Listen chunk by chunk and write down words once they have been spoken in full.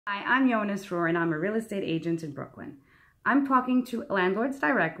Hi, I'm Yona Srour and I'm a real estate agent in Brooklyn. I'm talking to landlords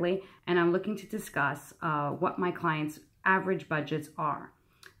directly and I'm looking to discuss what my clients' average budgets are.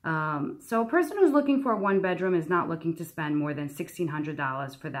 So a person who's looking for a one bedroom is not looking to spend more than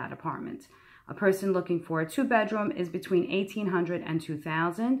 $1,600 for that apartment. A person looking for a two bedroom is between $1,800 and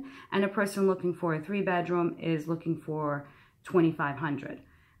 $2,000, and a person looking for a three bedroom is looking for $2,500.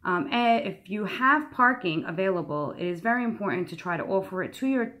 If you have parking available, it is very important to try to offer it to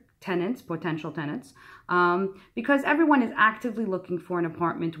your tenants, potential tenants, because everyone is actively looking for an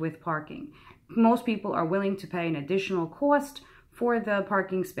apartment with parking. Most people are willing to pay an additional cost for the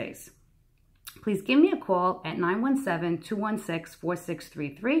parking space. Please give me a call at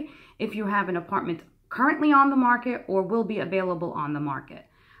 917-216-4633 if you have an apartment currently on the market or will be available on the market.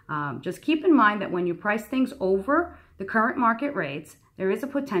 Just keep in mind that when you price things over the current market rates, there is a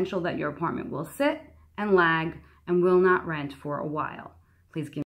potential that your apartment will sit and lag and will not rent for a while. Please give